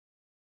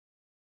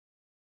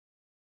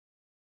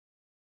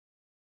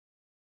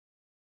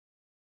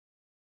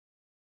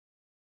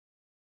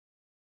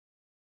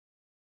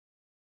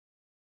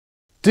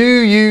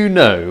Do you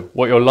know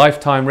what your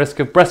lifetime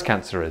risk of breast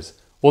cancer is?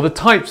 Or the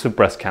types of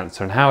breast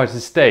cancer and how it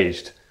is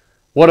staged?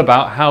 What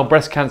about how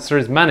breast cancer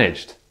is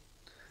managed?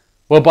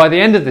 Well, by the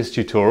end of this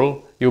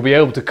tutorial, you'll be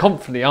able to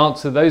confidently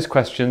answer those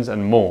questions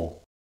and more.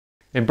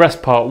 In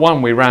Breast Part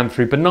 1, we ran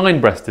through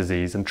benign breast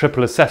disease and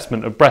triple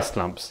assessment of breast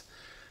lumps.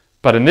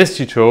 But in this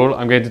tutorial,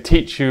 I'm going to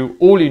teach you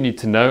all you need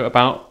to know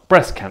about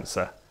breast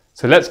cancer.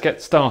 So let's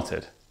get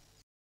started.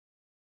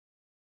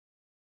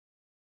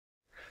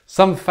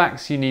 Some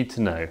facts you need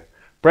to know.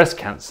 Breast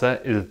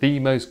cancer is the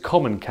most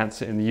common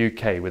cancer in the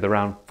UK, with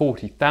around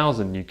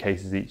 40,000 new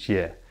cases each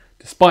year.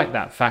 Despite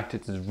that fact,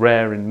 it is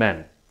rare in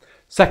men.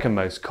 Second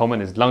most common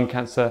is lung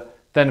cancer,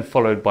 then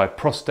followed by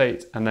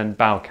prostate and then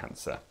bowel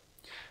cancer.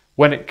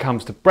 When it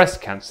comes to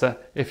breast cancer,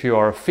 if you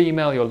are a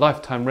female, your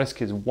lifetime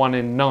risk is 1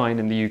 in 9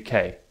 in the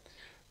UK,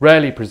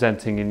 rarely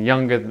presenting in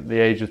younger than the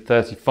age of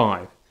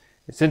 35.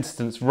 Its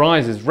incidence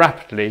rises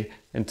rapidly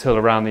until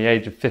around the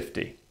age of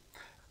 50.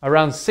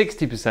 Around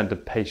 60%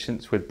 of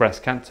patients with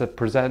breast cancer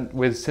present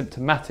with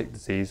symptomatic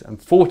disease and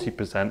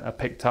 40% are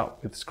picked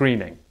up with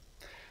screening.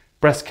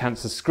 Breast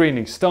cancer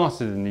screening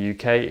started in the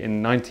UK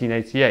in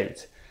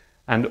 1988,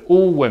 and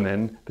all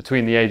women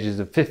between the ages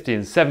of 50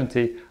 and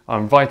 70 are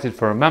invited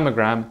for a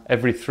mammogram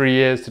every 3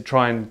 years to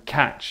try and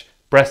catch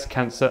breast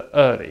cancer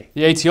early.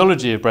 The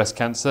etiology of breast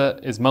cancer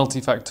is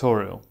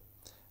multifactorial.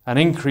 An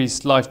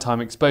increased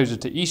lifetime exposure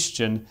to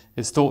estrogen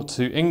is thought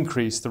to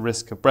increase the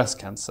risk of breast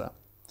cancer.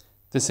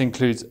 This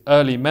includes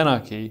early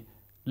menarche,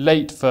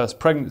 late first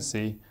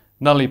pregnancy,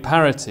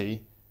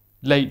 nulliparity,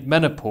 late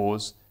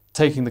menopause,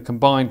 taking the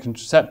combined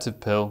contraceptive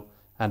pill,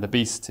 and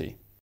obesity.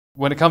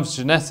 When it comes to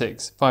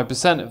genetics,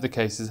 5% of the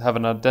cases have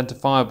an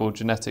identifiable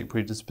genetic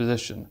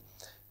predisposition.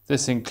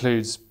 This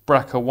includes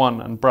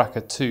BRCA1 and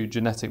BRCA2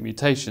 genetic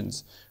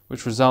mutations,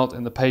 which result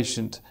in the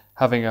patient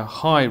having a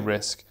high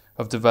risk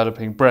of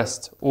developing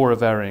breast or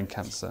ovarian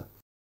cancer.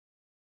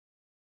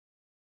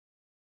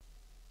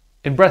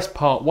 In Breast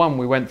Part 1,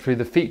 we went through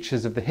the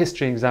features of the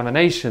history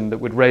examination that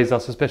would raise our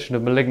suspicion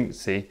of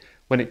malignancy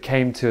when it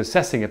came to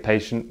assessing a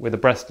patient with a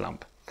breast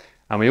lump.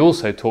 And we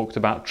also talked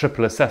about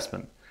triple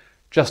assessment.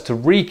 Just to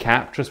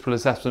recap, triple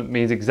assessment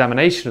means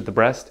examination of the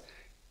breast,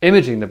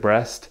 imaging the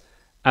breast,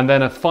 and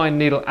then a fine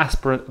needle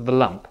aspirate of the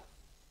lump.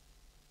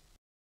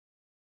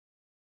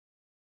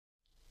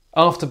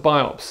 After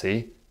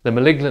biopsy, the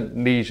malignant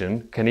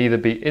lesion can either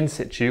be in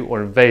situ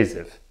or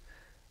invasive.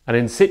 An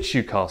in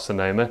situ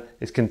carcinoma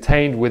is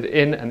contained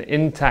within an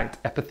intact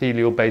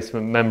epithelial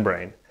basement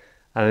membrane,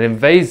 and an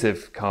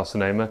invasive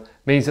carcinoma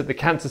means that the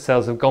cancer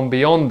cells have gone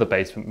beyond the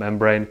basement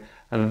membrane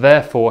and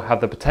therefore have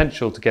the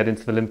potential to get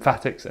into the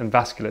lymphatics and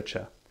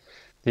vasculature.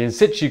 The in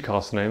situ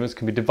carcinomas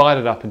can be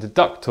divided up into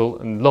ductal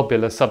and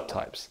lobular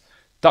subtypes.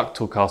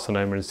 Ductal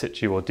carcinoma in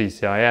situ, or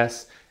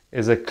DCIS,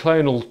 is a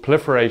clonal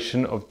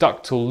proliferation of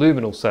ductal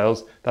luminal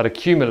cells that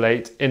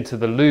accumulate into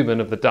the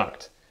lumen of the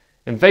duct.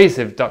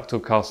 Invasive ductal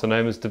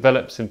carcinomas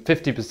develops in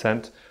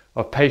 50%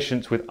 of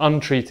patients with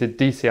untreated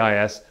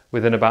DCIS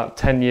within about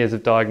 10 years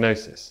of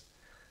diagnosis.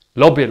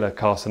 Lobular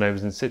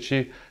carcinomas in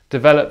situ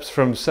develops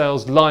from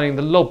cells lining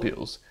the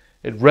lobules.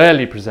 It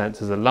rarely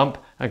presents as a lump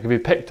and can be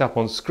picked up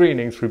on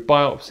screening through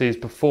biopsies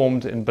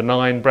performed in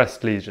benign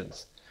breast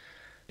lesions.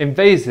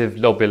 Invasive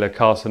lobular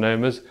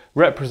carcinomas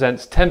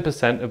represents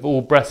 10% of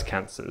all breast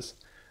cancers.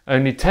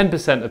 Only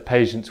 10% of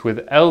patients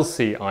with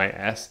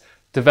LCIS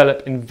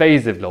develop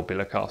invasive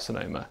lobular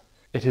carcinoma.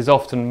 It is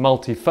often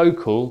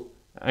multifocal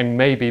and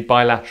may be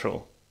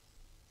bilateral.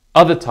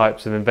 Other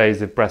types of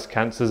invasive breast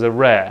cancers are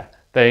rare.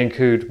 They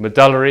include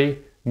medullary,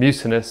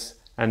 mucinous,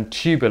 and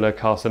tubular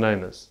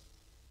carcinomas.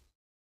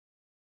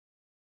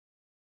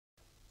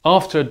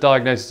 After a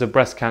diagnosis of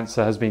breast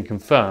cancer has been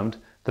confirmed,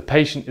 the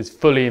patient is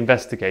fully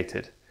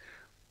investigated.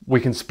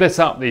 We can split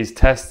up these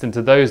tests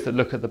into those that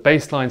look at the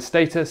baseline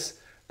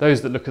status,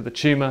 those that look at the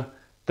tumour,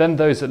 then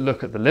those that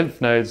look at the lymph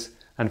nodes,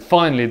 and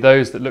finally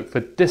those that look for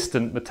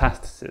distant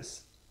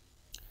metastasis.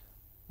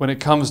 When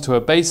it comes to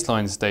a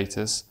baseline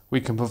status,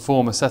 we can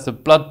perform a set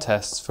of blood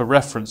tests for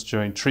reference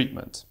during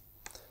treatment.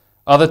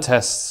 Other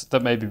tests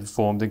that may be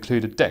performed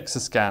include a DEXA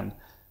scan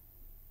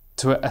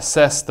to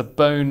assess the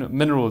bone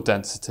mineral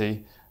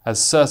density,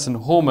 as certain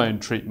hormone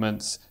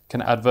treatments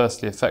can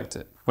adversely affect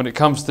it. When it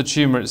comes to the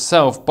tumour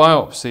itself,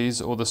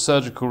 biopsies or the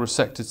surgical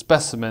resected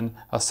specimen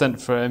are sent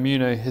for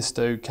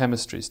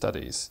immunohistochemistry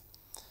studies.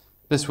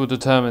 This will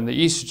determine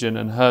the estrogen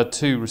and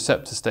HER2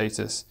 receptor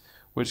status,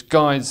 which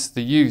guides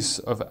the use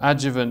of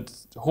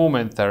adjuvant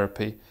hormone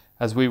therapy,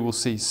 as we will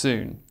see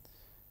soon.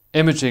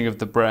 Imaging of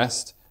the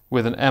breast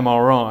with an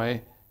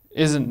MRI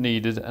isn't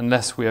needed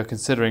unless we are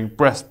considering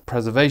breast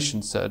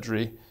preservation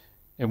surgery,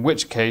 in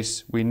which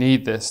case we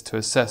need this to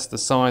assess the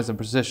size and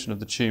precision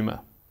of the tumour.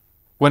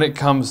 When it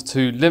comes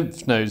to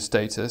lymph node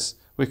status,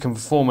 we can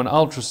perform an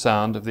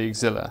ultrasound of the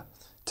axilla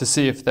to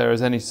see if there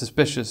is any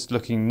suspicious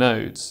looking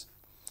nodes.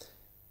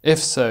 If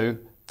so,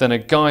 then a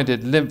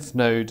guided lymph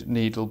node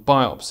needle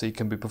biopsy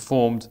can be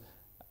performed,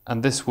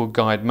 and this will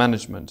guide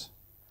management.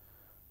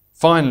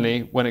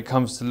 Finally, when it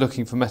comes to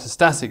looking for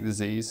metastatic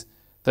disease,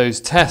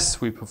 those tests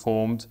we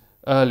performed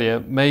earlier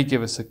may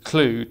give us a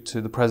clue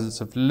to the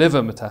presence of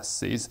liver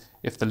metastases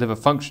if the liver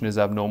function is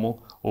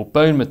abnormal, or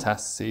bone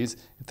metastases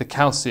if the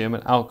calcium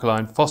and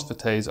alkaline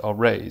phosphatase are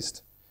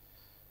raised.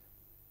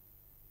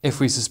 If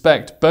we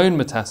suspect bone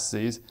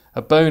metastases,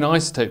 a bone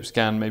isotope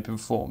scan may be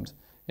performed,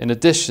 in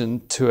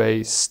addition to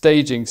a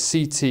staging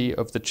CT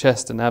of the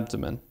chest and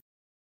abdomen.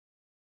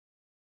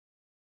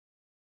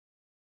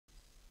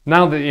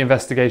 Now that the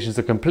investigations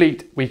are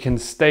complete, we can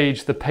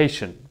stage the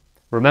patient.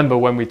 Remember,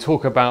 when we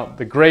talk about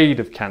the grade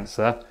of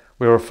cancer,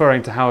 we're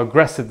referring to how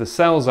aggressive the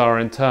cells are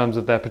in terms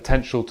of their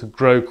potential to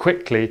grow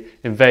quickly,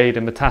 invade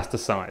and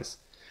metastasize.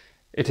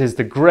 It is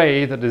the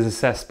grade that is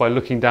assessed by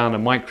looking down a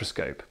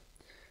microscope.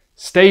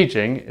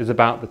 Staging is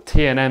about the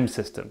TNM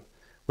system.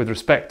 With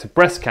respect to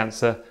breast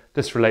cancer,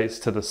 this relates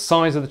to the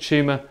size of the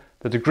tumour,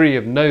 the degree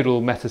of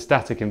nodal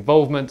metastatic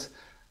involvement,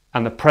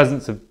 and the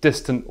presence of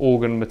distant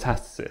organ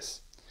metastasis.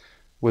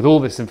 With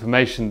all this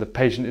information, the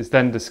patient is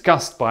then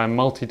discussed by a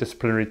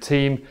multidisciplinary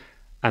team,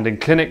 and in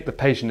clinic the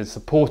patient is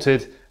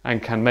supported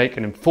and can make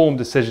an informed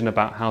decision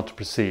about how to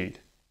proceed.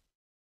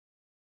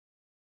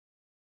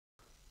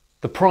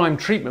 The prime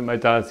treatment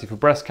modality for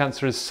breast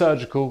cancer is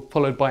surgical,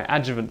 followed by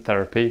adjuvant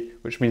therapy,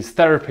 which means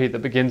therapy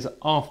that begins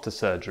after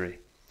surgery.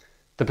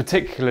 The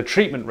particular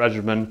treatment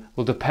regimen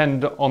will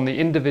depend on the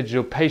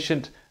individual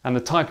patient and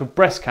the type of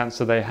breast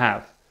cancer they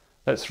have.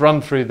 Let's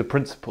run through the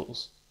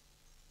principles.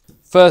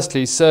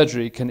 Firstly,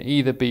 surgery can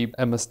either be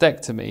a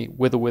mastectomy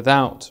with or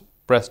without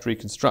breast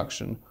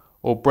reconstruction,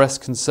 or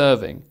breast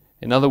conserving,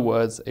 in other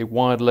words, a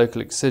wide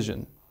local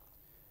excision.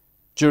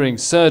 During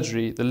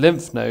surgery, the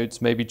lymph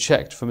nodes may be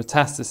checked for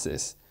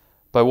metastasis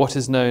by what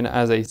is known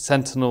as a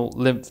sentinel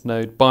lymph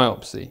node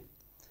biopsy.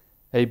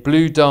 A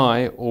blue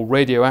dye or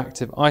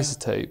radioactive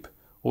isotope,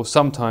 or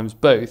sometimes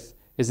both,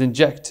 is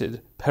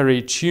injected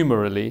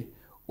peritumorally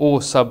or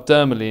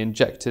subdermally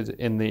injected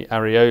in the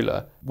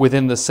areola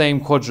within the same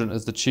quadrant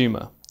as the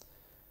tumour.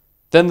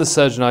 Then the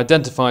surgeon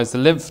identifies the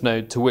lymph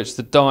node to which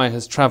the dye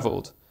has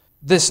travelled.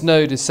 This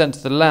node is sent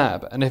to the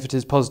lab, and if it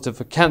is positive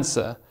for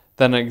cancer,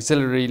 then an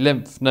axillary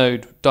lymph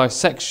node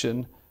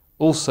dissection,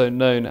 also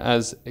known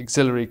as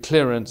axillary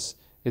clearance,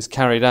 is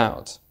carried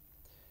out.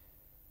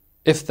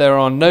 If there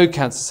are no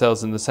cancer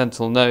cells in the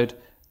sentinel node,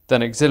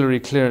 then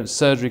axillary clearance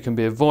surgery can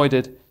be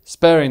avoided,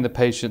 sparing the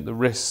patient the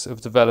risks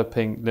of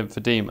developing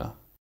lymphedema.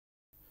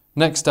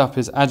 Next up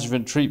is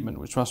adjuvant treatment,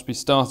 which must be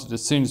started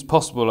as soon as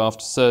possible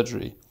after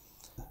surgery.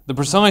 The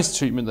precise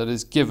treatment that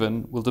is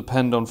given will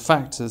depend on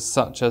factors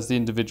such as the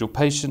individual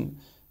patient,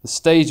 the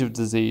stage of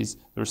disease,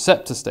 the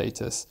receptor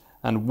status,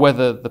 and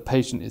whether the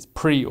patient is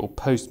pre- or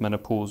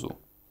post-menopausal.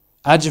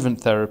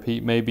 Adjuvant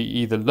therapy may be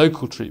either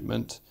local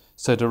treatment,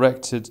 so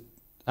directed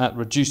at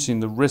reducing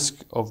the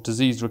risk of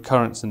disease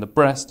recurrence in the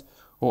breast,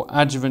 or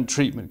adjuvant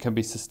treatment can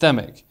be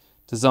systemic,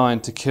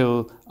 designed to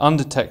kill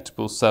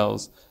undetectable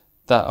cells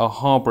that are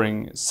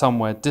harbouring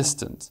somewhere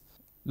distant.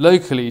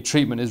 Locally,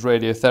 treatment is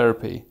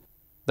radiotherapy.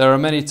 There are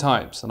many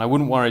types, and I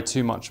wouldn't worry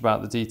too much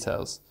about the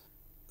details.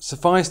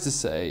 Suffice to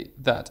say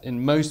that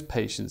in most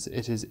patients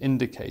it is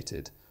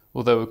indicated,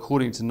 although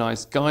according to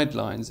NICE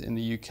guidelines in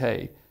the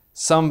UK,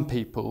 some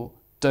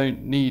people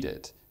don't need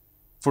it.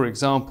 For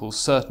example,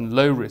 certain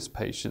low-risk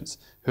patients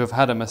who have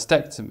had a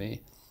mastectomy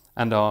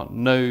and are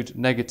node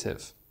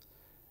negative.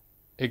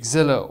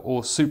 Axillar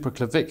or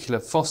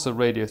supraclavicular fossa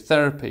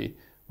radiotherapy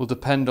will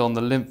depend on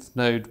the lymph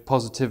node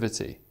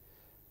positivity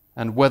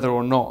and whether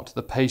or not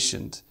the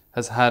patient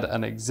has had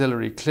an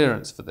axillary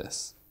clearance for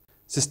this.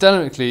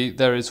 Systemically,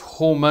 there is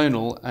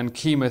hormonal and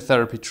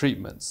chemotherapy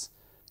treatments.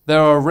 There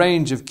are a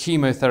range of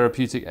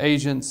chemotherapeutic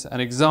agents,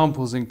 and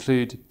examples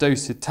include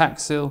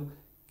docetaxel,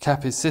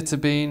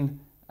 capecitabine,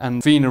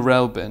 and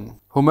vinorelbine.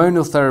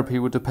 Hormonal therapy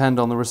would depend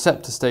on the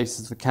receptor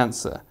status of the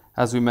cancer,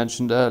 as we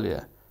mentioned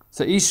earlier.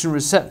 So estrogen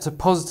receptor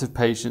positive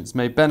patients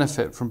may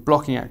benefit from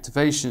blocking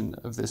activation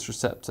of this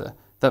receptor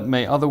that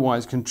may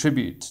otherwise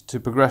contribute to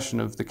progression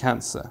of the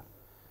cancer.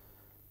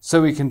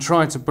 So we can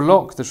try to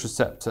block this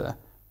receptor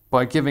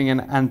by giving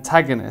an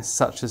antagonist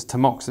such as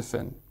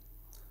tamoxifen.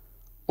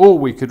 Or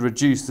we could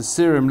reduce the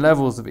serum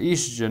levels of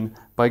estrogen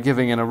by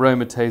giving an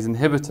aromatase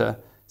inhibitor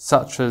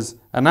such as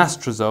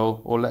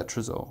anastrozole or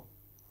letrozole.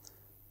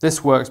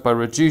 This works by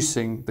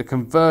reducing the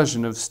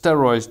conversion of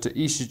steroids to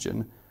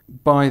estrogen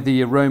by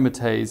the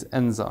aromatase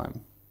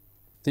enzyme.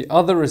 The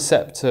other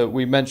receptor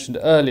we mentioned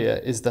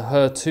earlier is the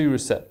HER2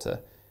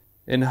 receptor.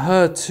 In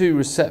HER2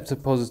 receptor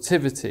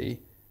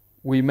positivity,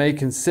 we may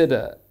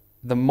consider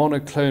the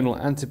monoclonal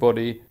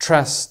antibody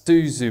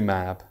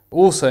trastuzumab,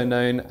 also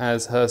known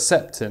as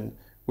Herceptin,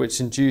 which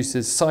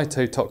induces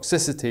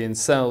cytotoxicity in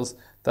cells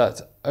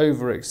that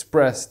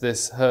overexpress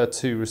this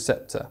HER2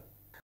 receptor.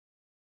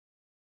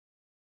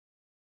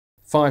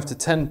 5 to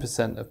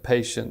 10% of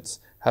patients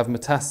have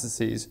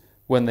metastases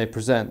when they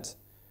present.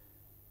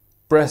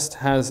 Breast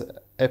has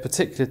a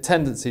particular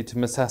tendency to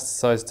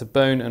metastasize to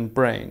bone and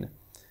brain.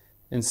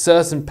 In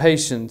certain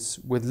patients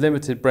with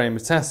limited brain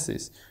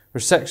metastases,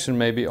 resection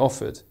may be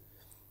offered.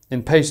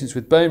 In patients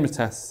with bone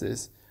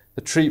metastases,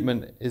 the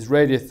treatment is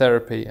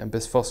radiotherapy and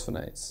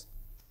bisphosphonates.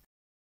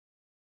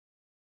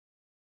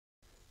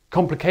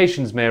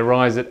 Complications may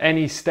arise at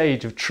any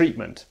stage of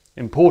treatment.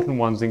 Important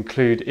ones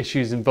include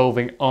issues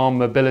involving arm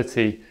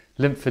mobility,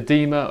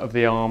 lymphedema of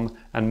the arm,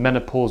 and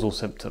menopausal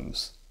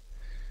symptoms.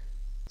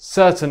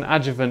 Certain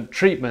adjuvant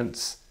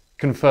treatments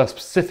confer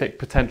specific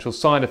potential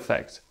side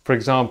effects, for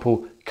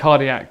example,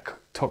 cardiac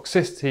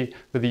toxicity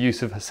with the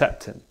use of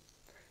Herceptin.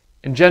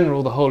 In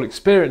general, the whole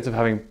experience of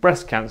having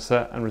breast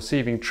cancer and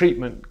receiving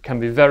treatment can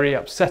be very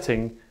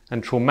upsetting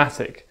and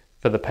traumatic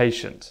for the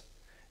patient.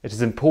 It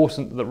is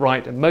important that the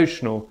right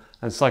emotional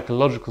and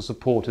psychological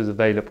support is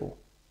available.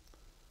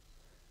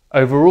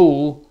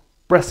 Overall,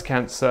 breast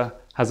cancer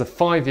has a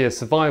 5-year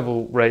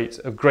survival rate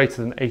of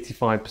greater than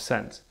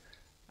 85%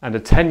 and a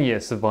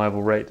 10-year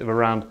survival rate of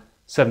around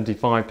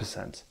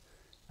 75%,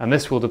 and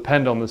this will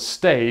depend on the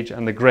stage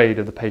and the grade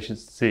of the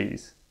patient's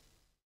disease.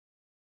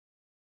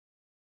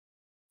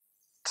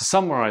 To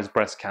summarise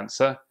breast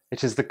cancer,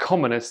 it is the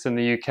commonest in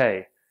the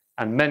UK,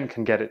 and men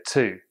can get it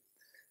too.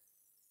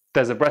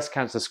 There's a breast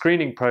cancer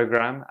screening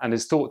programme and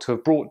is thought to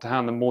have brought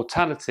down the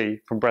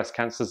mortality from breast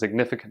cancer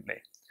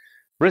significantly.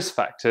 Risk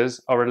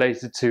factors are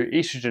related to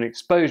estrogen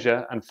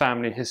exposure and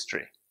family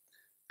history.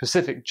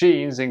 Specific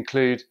genes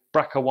include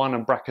BRCA1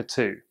 and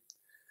BRCA2.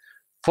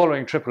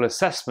 Following triple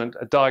assessment,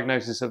 a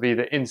diagnosis of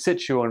either in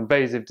situ or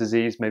invasive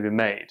disease may be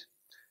made.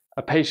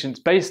 A patient's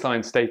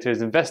baseline status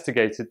is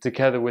investigated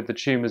together with the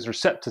tumour's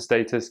receptor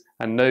status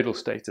and nodal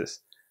status,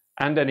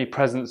 and any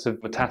presence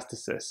of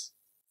metastasis.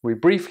 We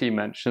briefly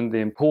mentioned the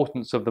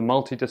importance of the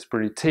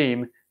multidisciplinary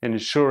team in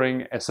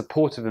ensuring a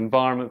supportive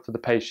environment for the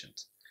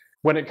patient.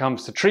 When it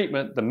comes to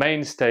treatment, the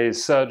mainstay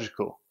is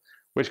surgical,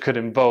 which could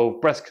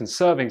involve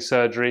breast-conserving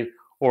surgery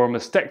or a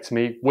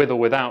mastectomy with or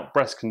without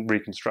breast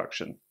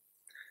reconstruction.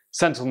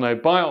 Sentinel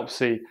node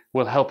biopsy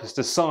will help us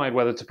decide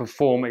whether to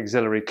perform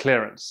axillary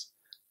clearance.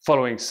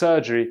 Following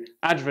surgery,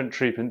 adjuvant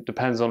treatment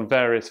depends on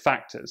various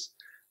factors.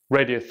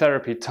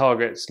 Radiotherapy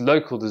targets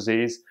local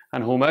disease,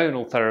 and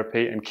hormonal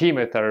therapy and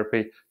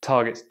chemotherapy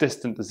targets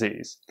distant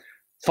disease.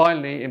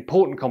 Finally,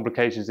 important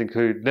complications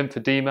include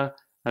lymphedema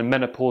and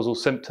menopausal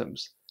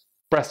symptoms.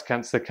 Breast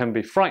cancer can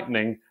be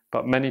frightening,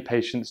 but many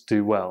patients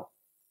do well.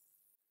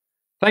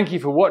 Thank you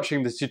for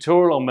watching this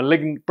tutorial on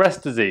malignant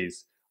breast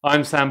disease.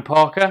 I'm Sam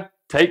Parker.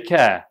 Take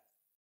care.